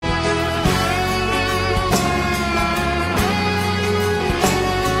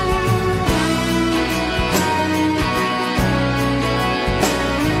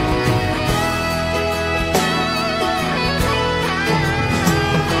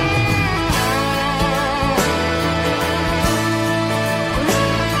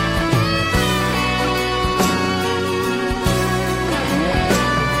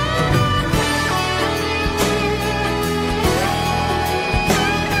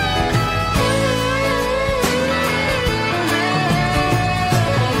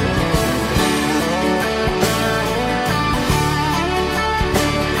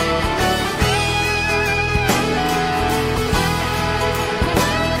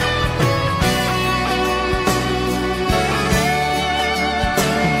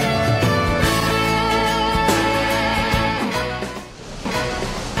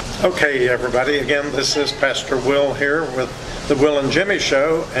Okay, everybody, again, this is Pastor Will here with the Will and Jimmy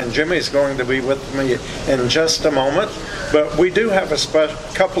Show, and Jimmy's going to be with me in just a moment. But we do have a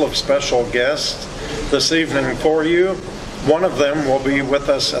couple of special guests this evening for you. One of them will be with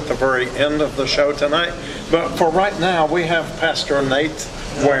us at the very end of the show tonight. But for right now, we have Pastor Nate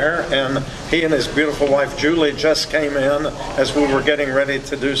Ware, and he and his beautiful wife Julie just came in as we were getting ready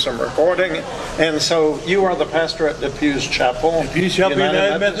to do some recording. And so you are the pastor at Depews Chapel, Depews Chapel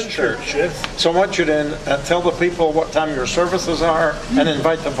United Methodist Church. Yes. So I want you to tell the people what time your services are and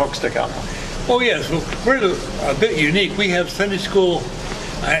invite the folks to come. Oh yes, well, we're a bit unique. We have Sunday school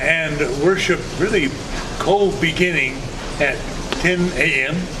and worship really co-beginning at 10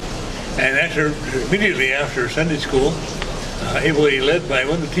 a.m. and immediately after Sunday school, ably led by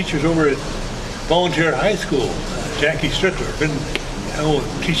one of the teachers over at Volunteer High School, Jackie Strickler, been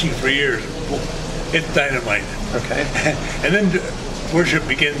teaching for years. It's dynamite. Okay. And then worship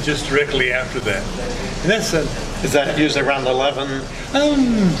begins just directly after that. And that's is that usually around 11?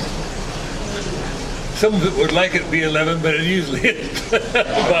 Some of it would like it to be 11, but it usually is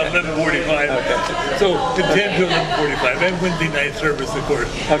about 11:45. Okay. So from 10 to 11:45. And Wednesday night service, of course,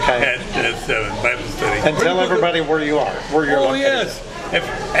 okay, at 7, Bible study. And tell everybody where you are, where you're located. Yes.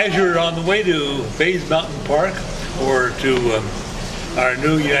 As you're on the way to Bays Mountain Park or to our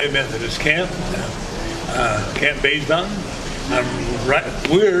new United Methodist camp, Camp Bays Mountain,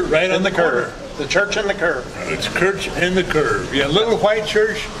 we're right on the curve. The church and the curve. It's church and the curve. Yeah, little white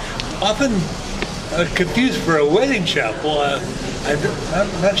church, often confused for a wedding chapel.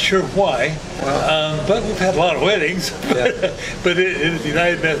 I'm not sure why, but we've had a lot of weddings. Yeah. But it is the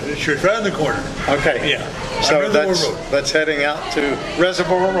United Methodist Church right on the corner. Okay. Yeah. So that's heading out to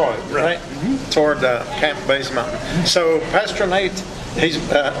Reservoir Road, right? Mm-hmm. Toward Camp Bays Mountain. So Pastor Nate,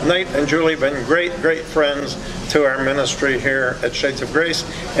 Nate and Julie have been great friends to our ministry here at Shades of Grace,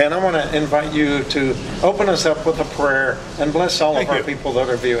 and I want to invite you to open us up with a prayer and bless all of our people that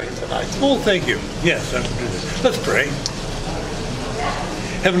are viewing tonight. Oh, thank you. Yes, I'm going to do this. Let's pray.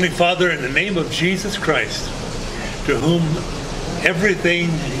 Heavenly Father, in the name of Jesus Christ, to whom everything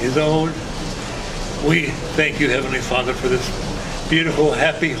is owed, we thank you, Heavenly Father, for this beautiful,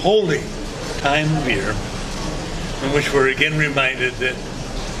 happy, holy time of year in which we're again reminded that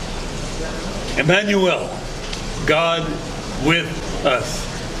Emmanuel, God with us,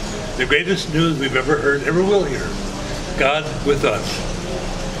 the greatest news we've ever heard, ever will hear, God with us,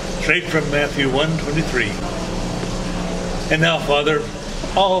 straight from Matthew 1:23. And now, Father,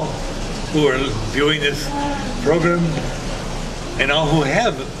 all who are viewing this program and all who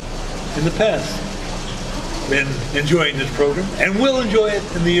have in the past been enjoying this program and will enjoy it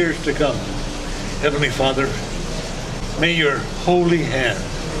in the years to come. Heavenly Father, may your holy hand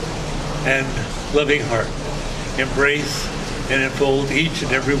and loving heart embrace and enfold each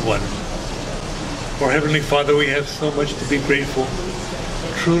and every one. For Heavenly Father, we have so much to be grateful,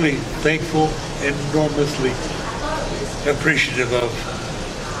 truly thankful, and enormously appreciative of.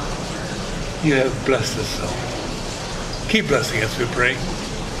 You have blessed us so. Keep blessing us, we pray.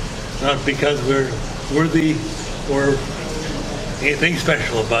 Not because we're worthy or anything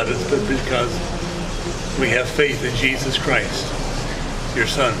special about us, but because we have faith in Jesus Christ, your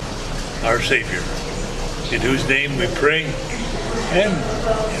Son, our Savior, in whose name we pray. And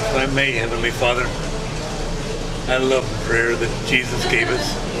if I may, Heavenly Father, I love the prayer that Jesus gave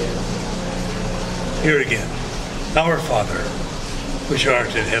us. Here again. Our Father, which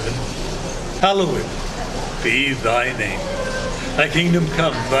art in heaven, hallowed be thy name. Thy kingdom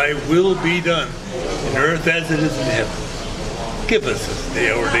come, thy will be done, in earth as it is in heaven. Give us this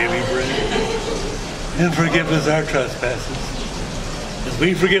day our daily bread, and forgive us our trespasses, as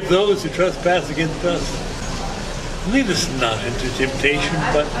we forgive those who trespass against us. Lead us not into temptation,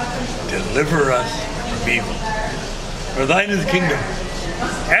 but deliver us from evil. For thine is the kingdom,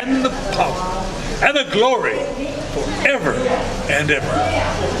 and the power, and the glory, forever and ever.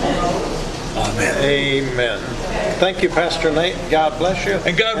 Amen. Amen. Thank you, Pastor Nate. God bless you.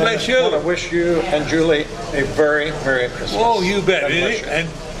 And God bless you. I want to wish you and Julie a very Merry Christmas. Oh, you bet. You. And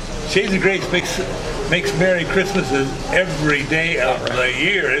Shades of Grace makes Merry Christmases every day of the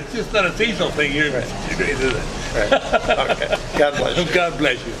year. It's just not a seasonal thing here. Right. Is it? Right. Okay. God bless you. God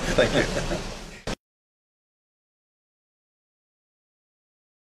bless you. Thank you.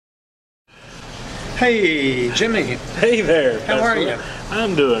 Hey, Jimmy. Hey there. How are you?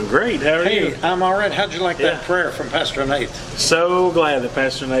 I'm doing great. How are you? Hey, I'm all right. How'd you like that prayer from Pastor Nate? So glad that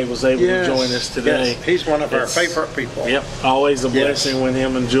Pastor Nate was able to join us today. Yes. He's one of our favorite people. Yep. Always a blessing when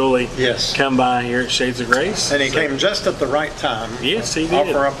him and Julie come by here at Shades of Grace. And he came just at the right time. Yes, he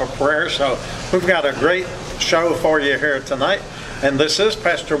did. Offer up a prayer. So we've got a great show for you here tonight. And this is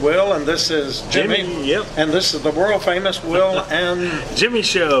Pastor Will, and this is Jimmy. Yep. And this is the world famous Will and Jimmy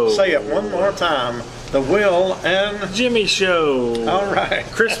Show. Say it one more time. The Will and Jimmy Show. All right.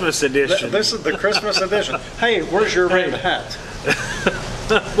 Christmas edition. This is the Christmas edition. Hey, where's your red hat?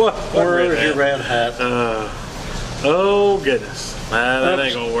 Where's your red hat? Oh, goodness. That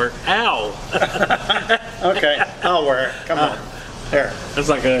ain't going to work. Ow. Okay, I'll wear it. Come on. There. That's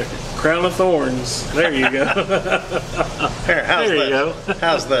like a crown of thorns. There you go. Here, how's There this? you go.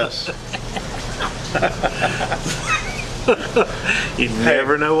 How's this? You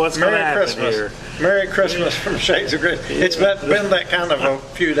never know what's going to Merry happen Christmas. here. Merry Christmas from Shades of Grey. It's been that kind of a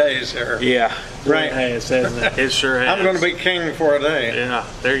few days here. Yeah. Right. It has, hasn't it? It sure has. I'm going to be king for a day. Yeah,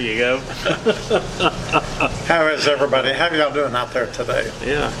 there you go. How is everybody? How y'all doing out there today?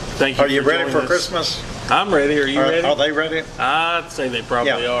 Yeah. Thank you. Are you ready joining for us. Christmas? I'm ready. Are you ready? Are they ready? I'd say they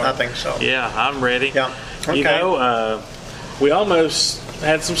probably Yeah, are. I think so. Yeah, I'm ready. Yeah. Okay. You know, we almost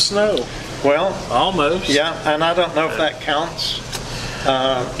had some snow. Well, Almost. yeah, and I don't know if that counts.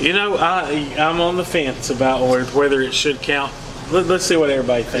 You know, I'm on the fence about whether it should count. Let's see what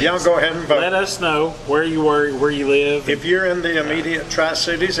everybody thinks. Y'all go ahead and vote. Let us know where you were, where you live. If you're in the immediate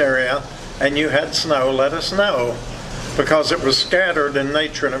Tri-Cities area and you had snow, let us know, because it was scattered in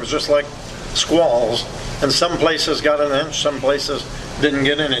nature and it was just like squalls. And some places got an inch, some places didn't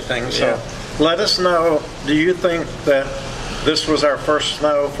get anything. So let us know, do you think that this was our first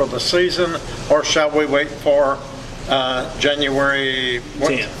snow for the season, or shall we wait for January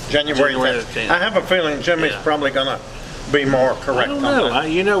 10th. January January 10th. 10th. I have a feeling Jimmy's Yeah. probably going to be more correct I don't on know. that.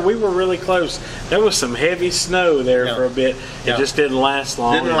 You know, we were really close. There was some heavy snow there Yeah. for a bit. Yeah. It just didn't last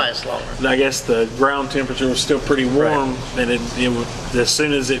long. Didn't last long. I guess the ground temperature was still pretty warm, and as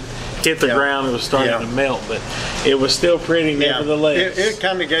soon as it hit the Yeah. ground, it was starting Yeah. to melt. But it was still pretty, nevertheless. It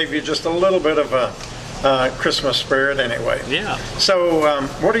kind of gave you just a little bit of a Christmas spirit anyway. Yeah. So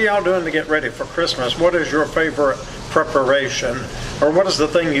what are y'all doing to get ready for Christmas? What is your favorite preparation, or what is the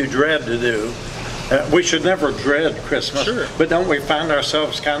thing you dread to do? We should never dread Christmas, Sure. but don't we find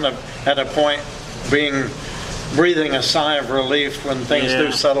ourselves kind of at a point breathing a sigh of relief when things Yeah.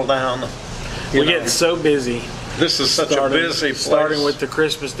 do settle down? You We know, get so busy. this is such a busy place. Starting with the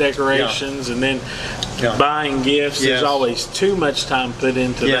Christmas decorations and then Yeah. buying gifts. Yes. There's always too much time put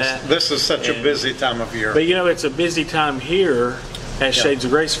into yes, that. this is such a And- busy time of year. But you know, it's a busy time here at Yeah. Shades of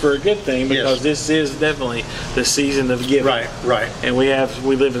Grace for a good thing, because Yes. this is definitely the season of giving. Right. And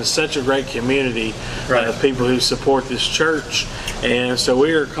we live in such a great community Right. of people who support this church, and so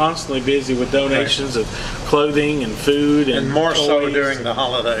we are constantly busy with donations of clothing and food and more so toys. during the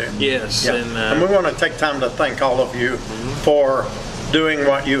holiday. Yes, Yeah. and we want to take time to thank all of you for doing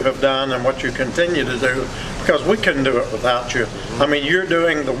what you have done and what you continue to do, because we couldn't do it without you. I mean, you're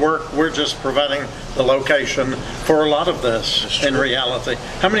doing the work, we're just providing the location for a lot of this in reality.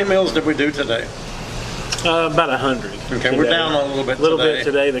 How many meals did we do today? about 100. Okay, today. we're down a little bit A little today. bit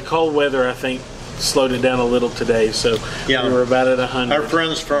today. The cold weather, I think, slowed it down a little today, so Yeah. we were about at 100. Our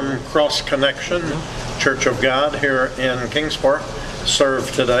friends from Cross Connection Church of God here in Kingsport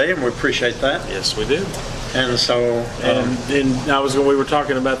served today, and we appreciate that. Yes, we do. And so, And we were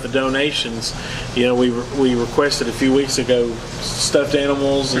talking about the donations. You know, we requested a few weeks ago stuffed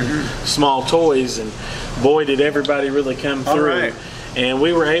animals and small toys, and boy, did everybody really come All through. right. And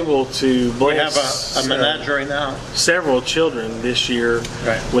we were able to we have bless a menagerie now. several children this year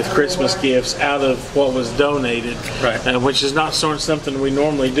Right. with Christmas gifts out of what was donated, Right. Which is not something we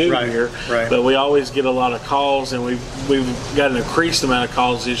normally do Right, here. right. But we always get a lot of calls, and we've got an increased amount of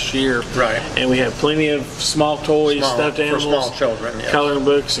calls this year. Right. And we have plenty of small toys, stuffed for animals, small children, yes. coloring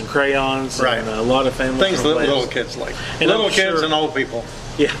books and crayons, Right. and a lot of families. Things that from little Wales. kids like. And Little I'm kids sure- and old people.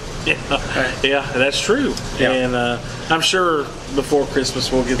 Yeah, that's true. Yeah. And I'm sure before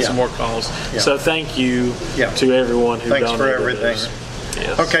Christmas we'll get Yeah. some more calls. Yeah. So thank you Yeah. to everyone who Thanks donated for everything. those.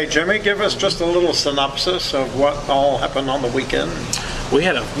 Yes. Okay, Jimmy, give us just a little synopsis of what all happened on the weekend. We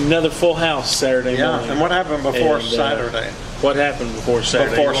had another full house Saturday Yeah, morning. and what happened before And, Saturday? What happened before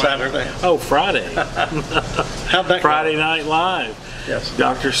Saturday? Before Saturday. Oh, Friday. How'd that Friday go? Night Live. Yes.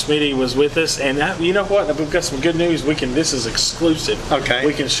 Dr. Smitty was with us, and you know what? We've got some good news. This is exclusive. Okay.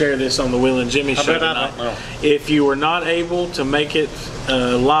 We can share this on the Will and Jimmy show bet I tonight. don't know. If you were not able to make it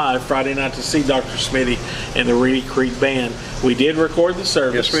live Friday night to see Dr. Smitty and the Reedy Creek Band, we did record the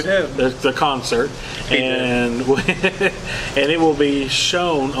service. Yes, we did. The concert, and and it will be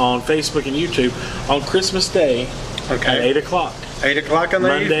shown on Facebook and YouTube on Christmas Day Okay. at 8 o'clock. 8 o'clock in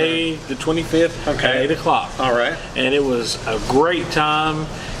the evening. Monday the 25th at Okay. 8 o'clock. All right. And it was a great time.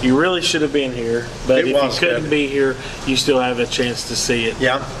 You really should have been here, but It if was you couldn't good. be here, you still have a chance to see it.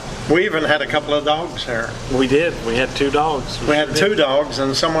 Yeah. We even had a couple of dogs here. We did. We had 2 dogs. We had 2 dogs,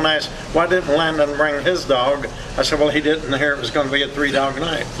 and someone asked, why didn't Landon bring his dog? I said, well, he didn't hear it was going to be a 3-dog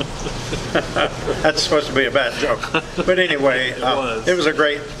night. That's supposed to be a bad joke. But anyway, it was a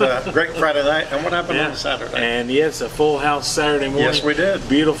great Friday night. And what happened on Saturday? And yes, a full house Saturday morning. Yes, we did.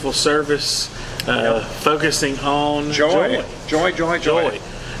 Beautiful service, focusing on joy. Joy.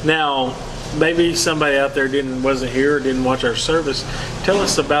 Now, maybe somebody out there wasn't here or didn't watch our service. Tell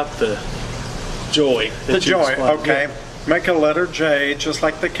us about the joy. The joy, okay. Make a letter J, just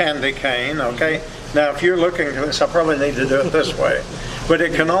like the candy cane, okay? Now, if you're looking at this, I probably need to do it this way. But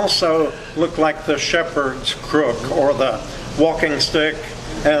it can also look like the shepherd's crook or the walking stick,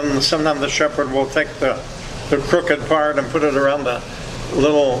 and sometimes the shepherd will take the crooked part and put it around the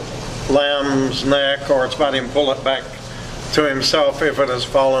little lamb's neck or its body and pull it back to himself if it has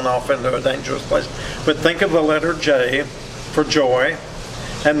fallen off into a dangerous place. But think of the letter J for joy,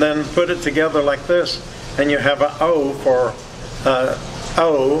 and then put it together like this, and you have an O for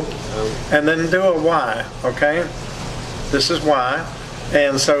O, and then do a Y, okay? This is Y,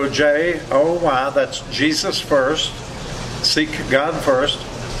 and so J-O-Y, that's Jesus first, seek God first,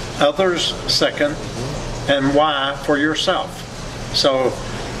 others second, and Y for yourself. So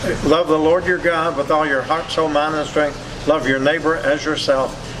love the Lord your God with all your heart, soul, mind, and strength. Love your neighbor as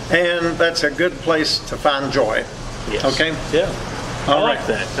yourself, and that's a good place to find joy. Yes. Okay? Yeah. I All like right.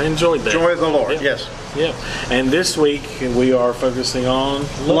 that. I enjoyed that. Joy of the Lord, Yeah. yes. Yeah. And this week we are focusing on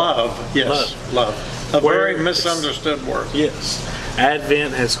Love, yes, love. A very Where- misunderstood word. Yes.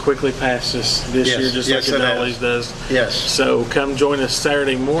 Advent has quickly passed us this Yes. year, just Yes, like it it has. always does. Yes. So come join us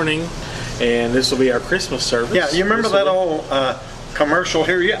Saturday morning, and this will be our Christmas service. Yeah, you remember This will that be- old commercial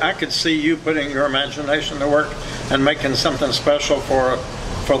here? I could see you putting your imagination to work and making something special for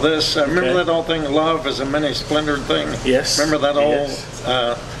this. Remember Okay. that old thing, love is a many splendored thing? Yes. Remember that old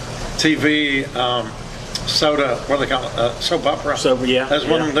Yes. TV soda, what do they call it? Soap opera? So, yeah, There's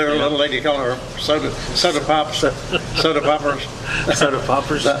one yeah, there, yeah. little lady called her soda pops, soda poppers. Soda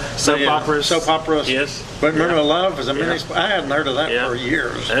poppers. Soap operas. Soap operas. Yes. But remember, Yeah. love is a many. Yeah. I hadn't heard of that Yeah. for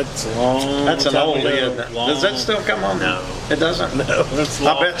years. That's a long That's an time oldie, ago. isn't it? Does that still come on? No. It doesn't? No, that's I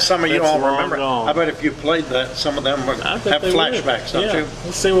long. bet some of you That's all long remember. gone. I bet if you played that, some of them would I have bet they would. flashbacks, don't Yeah. you?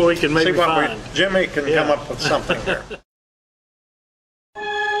 Let's see what we can maybe See what find. Jimmy can Yeah. come up with something here.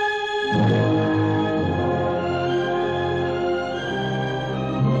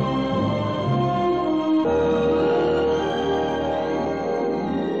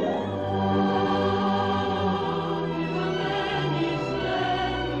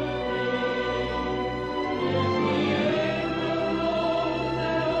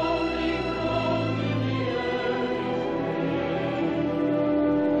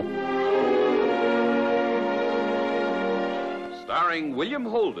 Starring William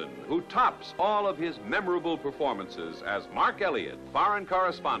Holden, who tops all of his memorable performances as Mark Elliott, foreign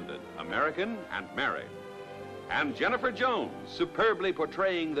correspondent, American and married. And Jennifer Jones, superbly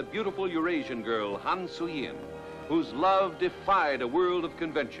portraying the beautiful Eurasian girl Han Soo-yin, whose love defied a world of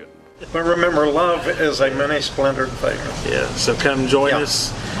convention. But remember, love is a many splendored thing. Yeah, so come join Yeah.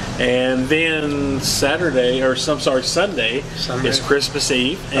 us. And then Sunday is Christmas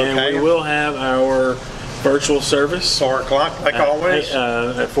Eve, and Okay. we will have our virtual service 4 o'clock, like always.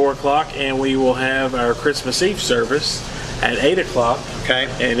 at 4 o'clock, and we will have our Christmas Eve service at 8 o'clock, Okay.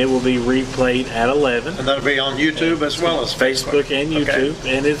 and it will be replayed at 11. And that'll be on YouTube as well as Facebook and YouTube,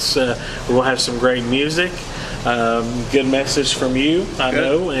 Okay. and it's we'll have some great music, good message from you, I Good.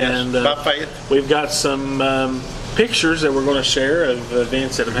 know, Yes, and by faith. we've got some pictures that we're going to share of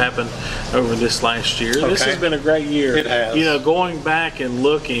events that have happened over this last year. This Okay. has been a great year. It has. You know, going back and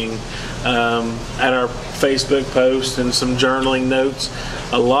looking at our Facebook post and some journaling notes,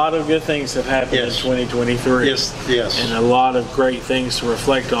 a lot of good things have happened Yes. in 2023. Yes, yes. And a lot of great things to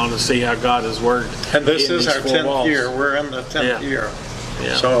reflect on and see how God has worked. And this in is these our 4 10th walls. year. We're in the 10th Yeah. year.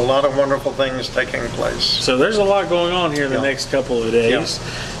 Yeah. So a lot of wonderful things taking place. So there's a lot going on here in the Yeah. next couple of days,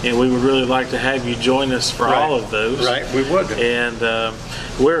 and we would really like to have you join us for all of those. Right, we would. And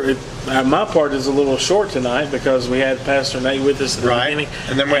my part is a little short tonight because we had Pastor Nate with us at the Right. beginning,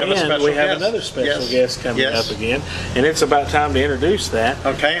 And then we have a special we have guest. another special Yes. guest coming Yes. up again, and it's about time to introduce that.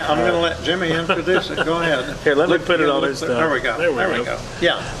 Okay, I'm going to let Jimmy introduce it. Go ahead. Here, let me put it on his There we go. there we go.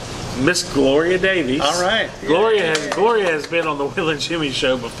 Yeah. Miss Gloria Davies. All right. Gloria has been on the Will and Jimmy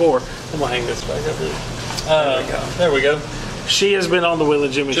show before. I'm gonna hang this back up here. There we go. She has been on the Will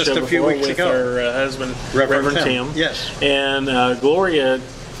and Jimmy Just show a few before weeks with ago. her husband, Reverend Reverend Tim. Tim. Yes. And Gloria,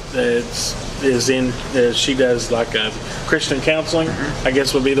 is in. She does like a Christian counseling, I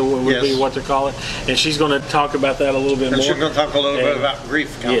guess would be Yes. be what they call it. And she's going to talk about that a little bit And more. she's going to talk a little bit And- about grief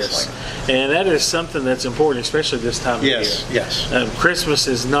counseling. Yes, and that is something that's important, especially this time of Yes, year. yes. Christmas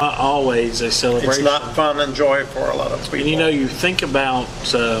is not always a It's celebration. not fun and joy for a lot of people. And you know, you think about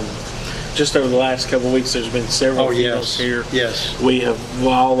just over the last couple of weeks, there's been several Oh, funerals yes, here. yes. We have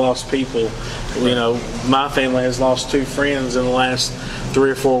all lost people. You know, my family has lost 2 friends in the last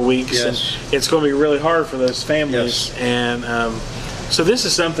 3 or 4 weeks. Yes. And it's going to be really hard for those families. Yes. And so this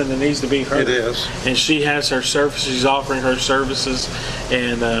is something that needs to be heard. It is. And she has her services. She's offering her services.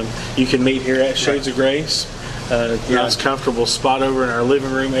 And you can meet here at Shades of Grace. Nice comfortable spot over in our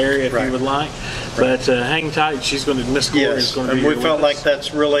living room area if Right. you would like. But hang tight. She's going to, Miss Gloria is Yes, going to be and here we felt with like us.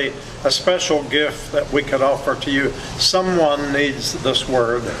 that's really a special gift that we could offer to you. Someone needs this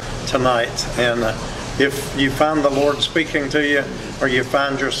word tonight, and if you find the Lord speaking to you, or you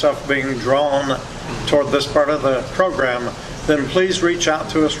find yourself being drawn toward this part of the program, then please reach out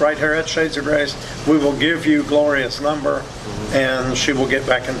to us right here at Shades of Grace. We will give you Gloria's number, and she will get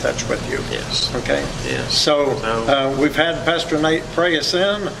back in touch with you. Yes. Okay? Yes. So we've had Pastor Nate pray us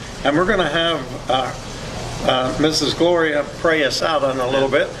in, and we're going to have Mrs. Gloria pray us out in a little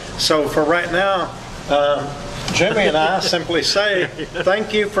bit. So for right now, Jimmy and I simply say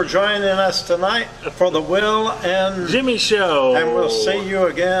thank you for joining us tonight for the Will and Jimmy Show. And we'll see you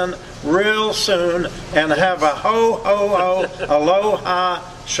again real soon. And have a ho, ho, ho, aloha,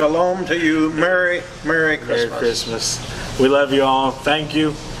 shalom to you. Merry, Merry Christmas. Merry Christmas. We love you all. Thank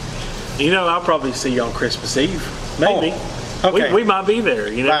you. You know, I'll probably see you on Christmas Eve. Maybe. Oh, okay. We might be there.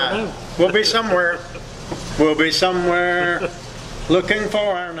 You never Bye. know. We'll be somewhere. We'll be somewhere looking for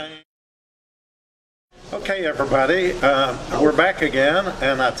our name. Okay, everybody, we're back again,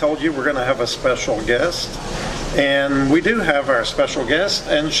 and I told you we're going to have a special guest. And we do have our special guest,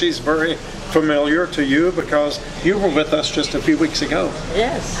 and she's very familiar to you because you were with us just a few weeks ago.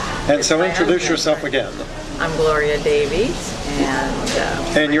 Yes. And It's so my introduce husband. yourself again. I'm Gloria Davies,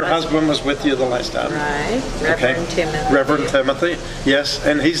 And your husband was with you the last time. Right, Okay. Reverend Timothy. Reverend Timothy, yes,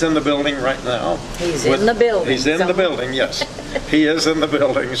 and he's in the building right now. He's in the building. He's in the Some- building, yes. He is in the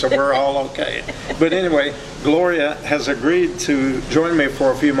building, so we're all okay. But anyway, Gloria has agreed to join me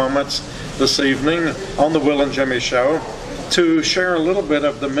for a few moments this evening on the Will and Jimmy Show to share a little bit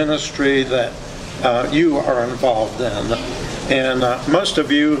of the ministry that you are involved in. And most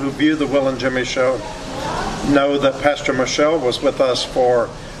of you who view the Will and Jimmy Show know that Pastor Michelle was with us for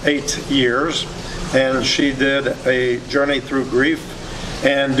 8 years, and she did a journey through grief.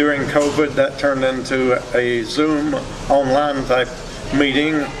 And during COVID, that turned into a Zoom online type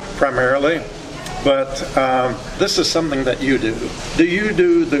meeting primarily. But this is something that you do. Do you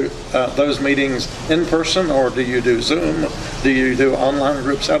do those meetings in person, or do you do Zoom? Do you do online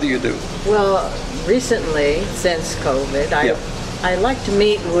groups? How do you do? Well, recently, since COVID, Yeah. I like to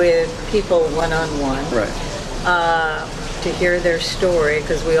meet with people one-on-one Right. to hear their story,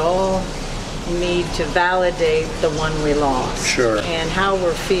 because we all need to validate the one we lost. Sure. And how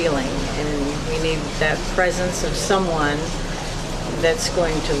we're feeling. And we need that presence of someone that's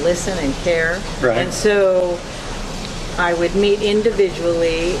going to listen and care. Right. And so I would meet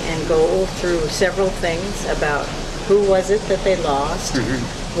individually and go through several things about who was it that they lost,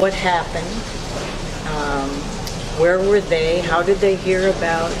 what happened, where were they, how did they hear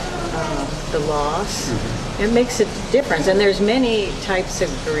about the loss. It makes a difference. And there's many types of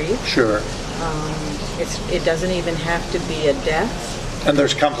grief. Sure. It doesn't even have to be a death. And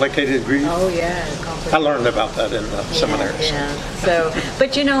there's complicated grief. Oh yeah, I complicated. learned about that in the seminaries. Yeah. So,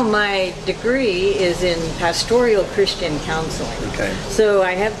 but you know, my degree is in pastoral Christian counseling. Okay. So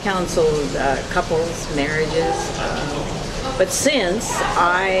I have counseled couples, marriages. But since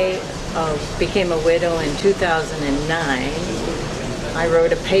I became a widow in 2009, I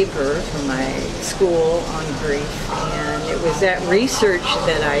wrote a paper for my school on grief, and it was that research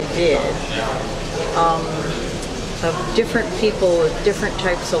that I did of different people with different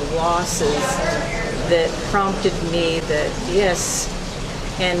types of losses that prompted me that, yes,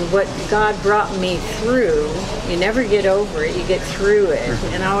 and what God brought me through, you never get over it, you get through it.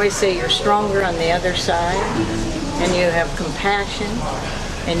 And I always say you're stronger on the other side, and you have compassion,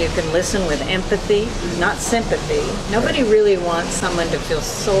 and you can listen with empathy, not sympathy. Nobody really wants someone to feel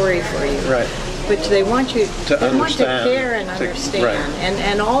sorry for you. Right. But they want you To they want to understand. care and To- understand. right.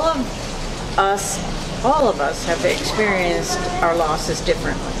 And all of us have experienced our losses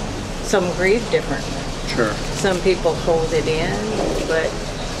differently. Some grieve differently. Sure. Some people hold it in, but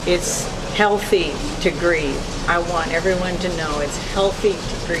it's healthy to grieve. I want everyone to know it's healthy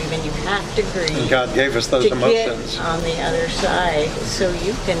to grieve, and you have to grieve. And God gave us those to emotions. get on the other side, so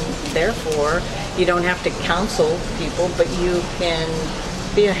you can, therefore, you don't have to counsel people, but you can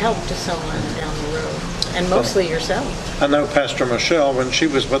be a help to someone down the road, and mostly yourself. I know Pastor Michelle, when she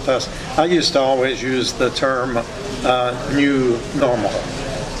was with us, I used to always use the term new normal.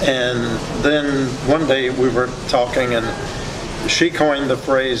 And then one day we were talking, and she coined the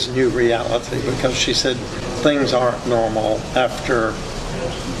phrase new reality, because she said things aren't normal after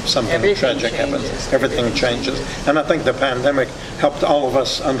something Everything tragic happens. changes. Everything changes. And I think the pandemic helped all of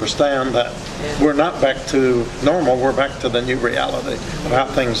us understand that we're not back to normal, we're back to the new reality of how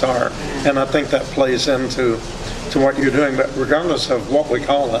things are. And I think that plays into what you're doing. But regardless of what we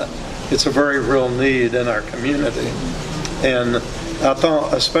call it, it's a very real need in our community. And I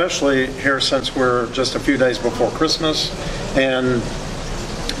thought, especially here, since we're just a few days before Christmas, and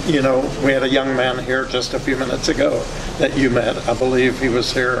you know, we had a young man here just a few minutes ago that you met. I believe he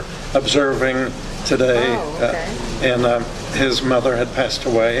was here observing today. Oh, okay. And his mother had passed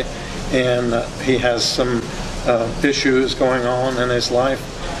away, and he has some issues going on in his life.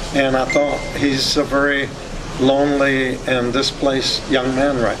 And I thought, he's a very lonely and displaced young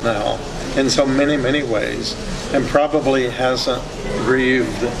man right now in so many, many ways, and probably hasn't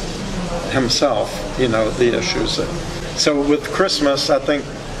grieved himself, you know, the issues. So with Christmas, I think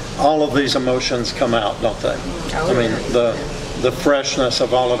all of these emotions come out, don't they? I mean, the freshness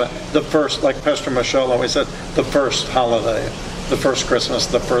of all of it. The first, like Pastor Michelle always said, the first holiday, the first Christmas,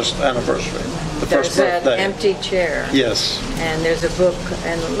 the first anniversary, the first There's that birthday. empty chair. Yes. And there's a book,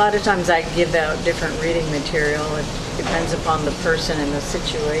 and a lot of times I give out different reading material. It depends upon the person and the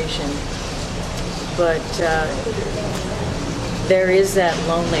situation. But there is that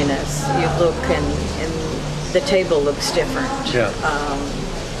loneliness. You look and the table looks different. Yeah.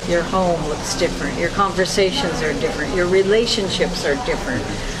 Your home looks different. Your conversations are different. Your relationships are different.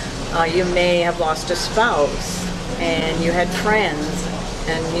 You may have lost a spouse, and you had friends,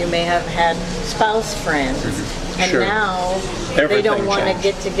 and you may have had spouse friends. And Sure. now they Everything don't want to changed.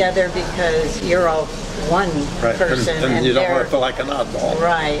 get together because you're all one Right. person. And you don't they're- want to feel like an oddball.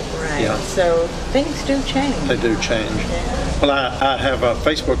 Right, right. Yeah. So things do change. They do change. Well, I have a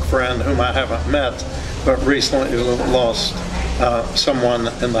Facebook friend whom I haven't met, but recently lost someone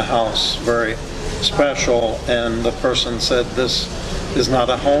in the house, very special, and the person said, this is not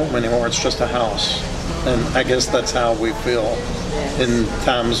a home anymore, it's just a house. And I guess that's how we feel in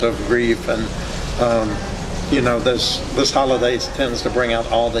times of grief. And you know, this holiday tends to bring out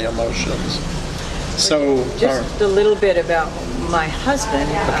all the emotions. So Just a little bit about my husband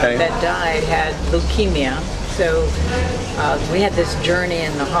Okay. that died, had leukemia. So we had this journey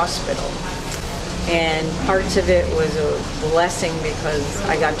in the hospital. And parts of it was a blessing because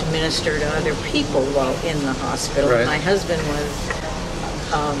I got to minister to other people while in the hospital. Right. My husband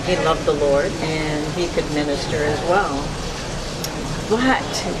was, he loved the Lord and he could minister as well. But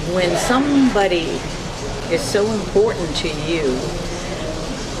when somebody is so important to you,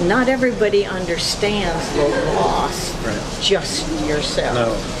 not everybody understands the loss, just yourself.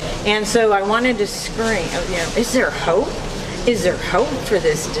 No. And so I wanted to scream, you know, is there hope? Is there hope for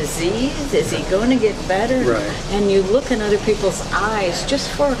this disease? Is he going to get better? Right. And you look in other people's eyes just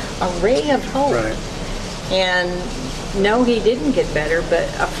for a ray of hope. Right. And no, he didn't get better, but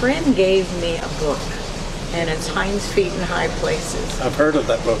a friend gave me a book, and it's Hind's Feet in High Places. I've heard of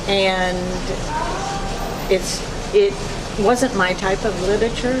that book. And it wasn't my type of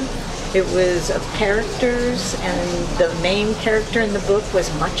literature. It was of characters, and the main character in the book was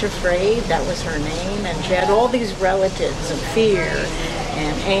Much Afraid. That was her name, and she had all these relatives of fear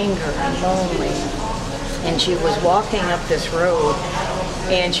and anger and lonely. And she was walking up this road,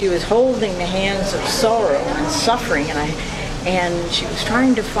 and she was holding the hands of sorrow and suffering, and she was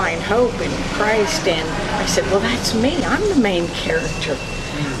trying to find hope in Christ. And I said, well, that's me. I'm the main character.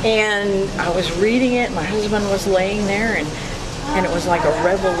 And I was reading it. My husband was laying there, and it was like a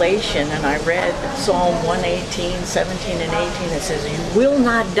revelation. And I read Psalm 118, 17 and 18. It says, you will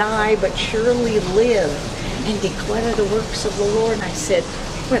not die, but surely live and declare the works of the Lord. And I said,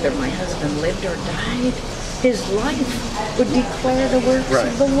 whether my husband lived or died, his life would declare the works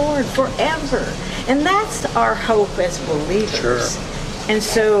of the Lord forever. And that's our hope as believers. Sure. And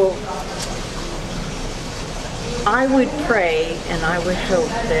so I would pray and I would hope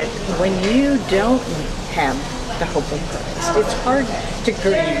that when you don't have the hope of Christ, it's hard to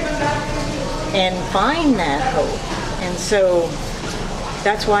grieve and find that hope. And so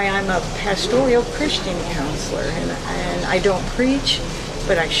that's why I'm a pastoral Christian counselor, and I don't preach,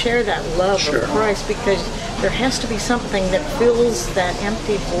 but I share that love Sure. of Christ because there has to be something that fills that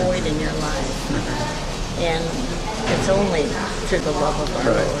empty void in your life. And it's only through the love of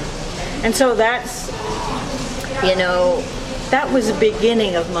our Right. Lord. And so that's, that was the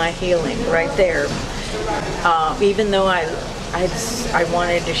beginning of my healing right there. Even though I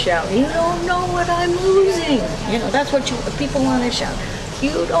wanted to shout, "You don't know what I'm losing." That's what people want to shout.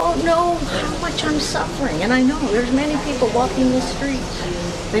 You don't know how much I'm suffering. And I know there's many people walking the street.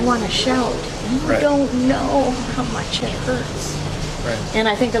 They want to shout. You Right. don't know how much it hurts. Right. And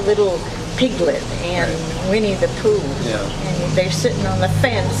I think a little Piglet and Winnie the Pooh. Yeah. And they're sitting on the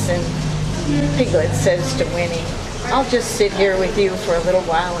fence, and Piglet says to Winnie, "I'll just sit here with you for a little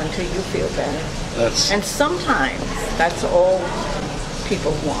while until you feel better." That's, And sometimes that's all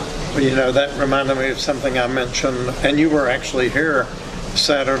people want. that reminded me of something I mentioned, and you were actually here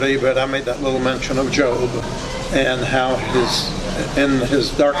Saturday, but I made that little mention of Job and how in his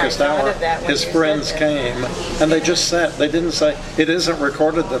darkest I thought hour, of that when his you friends said that. came and they just sat. They didn't say, it isn't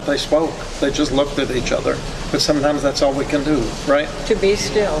recorded that they spoke. They just looked at each other. But sometimes that's all we can do, right? To be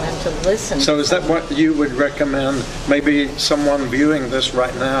still and to listen. So is that what you would recommend? Maybe someone viewing this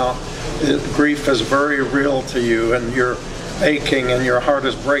right now, grief is very real to you and you're aching and your heart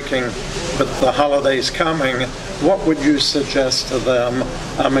is breaking, but the holiday's coming. What would you suggest to them?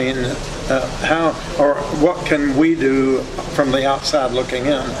 I mean, how or what can we do from the outside looking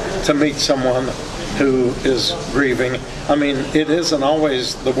in to meet someone who is grieving? I mean, it isn't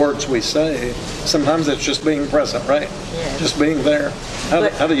always the words we say. Sometimes it's just being present, right? Yes. Just being there.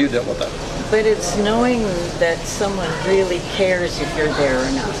 How do you deal with that? But it's knowing that someone really cares if you're there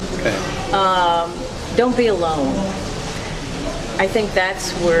or not. Okay. Don't be alone. I think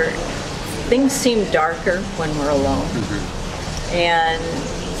that's where things seem darker when we're alone.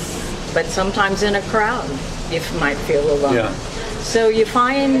 But sometimes in a crowd, you might feel alone. Yeah. So you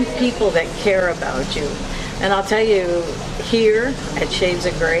find people that care about you. And I'll tell you, here at Shades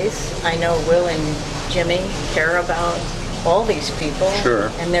of Grace, I know Will and Jimmy care about all these people. Sure.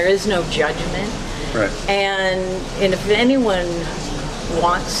 And there is no judgment. Right. And if anyone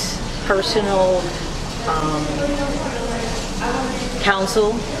wants personal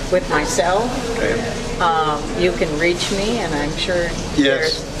counsel with myself, Okay. you can reach me, and I'm sure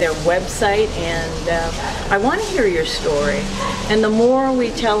Yes. their website, and I want to hear your story. And the more we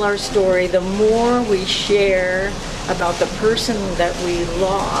tell our story, the more we share about the person that we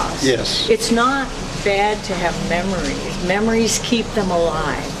lost. Yes. It's not bad to have memories. Memories keep them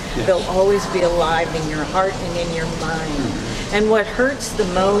alive. Yes. They'll always be alive in your heart and in your mind. And what hurts the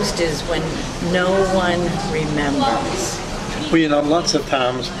most is when no one remembers. Well, lots of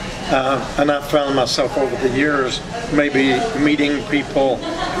times, and I've found myself over the years maybe meeting people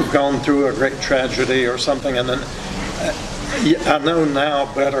who've gone through a great tragedy or something, and then I know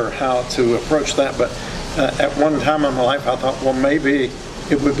now better how to approach that, but at one time in my life I thought, well, maybe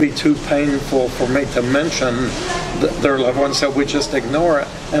it would be too painful for me to mention their loved one, so we just ignore it.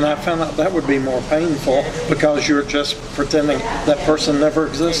 And I found out that would be more painful because you're just pretending that person never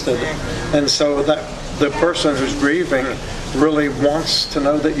existed. And so that the person who's grieving really wants to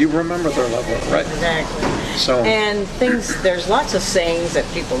know that you remember their loved one, right? Exactly. So, And there's lots of sayings that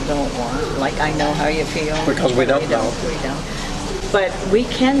people don't want, like, I know how you feel. Because we don't know. We don't. But we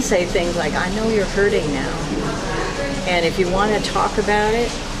can say things like, I know you're hurting now. And if you want to talk about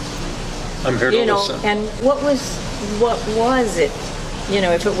it, I'm here to listen. and what was it?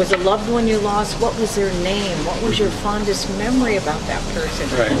 If it was a loved one you lost, what was their name? What was your fondest memory about that person?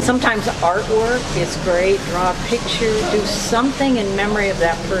 Right. Sometimes artwork is great. Draw a picture, do something in memory of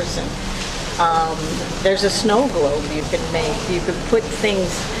that person. There's a snow globe you can make. You could put things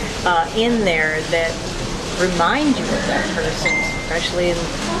in there that remind you of that person, especially in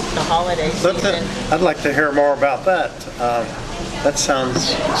the holiday season. I'd like to hear more about that. That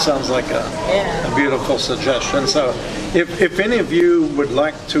sounds like a beautiful suggestion. So if any of you would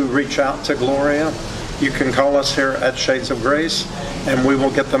like to reach out to Gloria, you can call us here at Shades of Grace, and we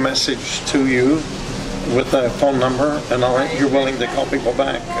will get the message to you with a phone number, and you're willing to call people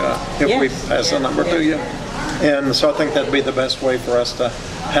back if we pass the number to you. And so I think that'd be the best way for us to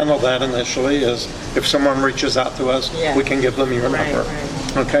handle that initially, is if someone reaches out to us, we can give them your number.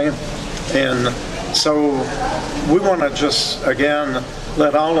 Right. Okay? And so we want to just, again,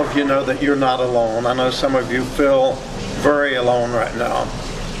 let all of you know that you're not alone. I know some of you feel very alone right now,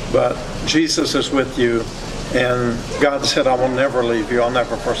 but Jesus is with you, and God said, I will never leave you, I'll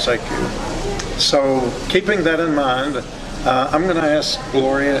never forsake you. So keeping that in mind, I'm going to ask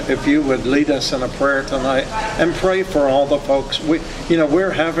Gloria if you would lead us in a prayer tonight and pray for all the folks.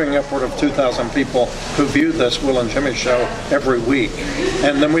 We're having upward of 2,000 people who view this Will and Jimmy show every week,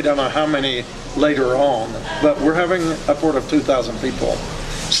 and then we don't know how many later on, but we're having upward of 2,000 people.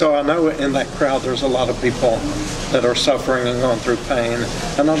 So I know in that crowd there's a lot of people that are suffering and going through pain,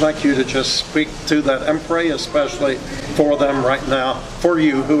 and I'd like you to just speak to that and pray especially for them right now, for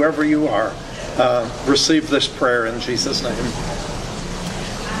you, whoever you are. Receive this prayer in Jesus' name.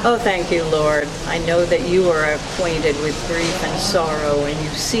 Oh, thank you, Lord. I know that you are acquainted with grief and sorrow, and you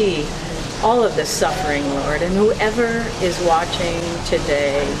see all of the suffering, Lord. And whoever is watching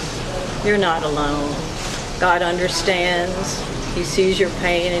today, you're not alone. God understands. He sees your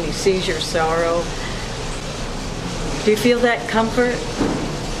pain and he sees your sorrow. Do you feel that comfort?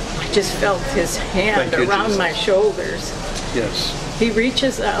 I just felt his hand around my shoulders. Yes. He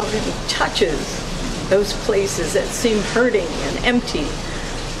reaches out and he touches those places that seem hurting and empty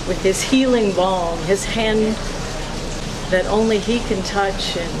with his healing balm, his hand that only he can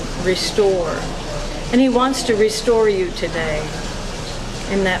touch and restore. And he wants to restore you today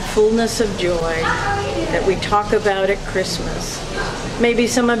in that fullness of joy that we talk about at Christmas. Maybe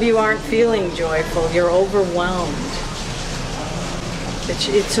some of you aren't feeling joyful, you're overwhelmed.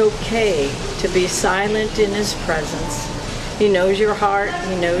 It's okay to be silent in his presence. He knows your heart,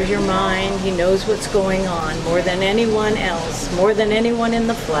 he knows your mind, he knows what's going on more than anyone else, more than anyone in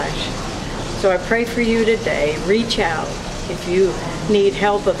the flesh. So I pray for you today. Reach out if you need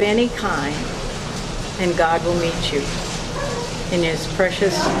help of any kind, and God will meet you. In his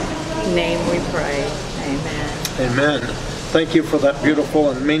precious name we pray. Amen. Amen. Thank you for that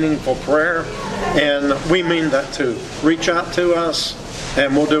beautiful and meaningful prayer, and we mean that too. Reach out to us,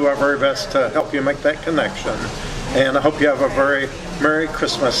 and we'll do our very best to help you make that connection. And I hope you have a very Merry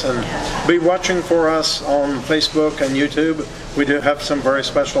Christmas, and be watching for us on Facebook and YouTube. We do have some very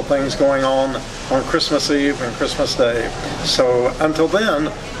special things going on Christmas Eve and Christmas Day. So until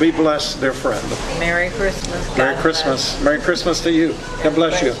then, be blessed, dear friend. Merry Christmas. Merry Christmas. Merry Christmas to you. God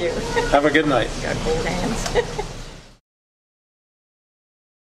bless you. Have a good night. Got cold hands.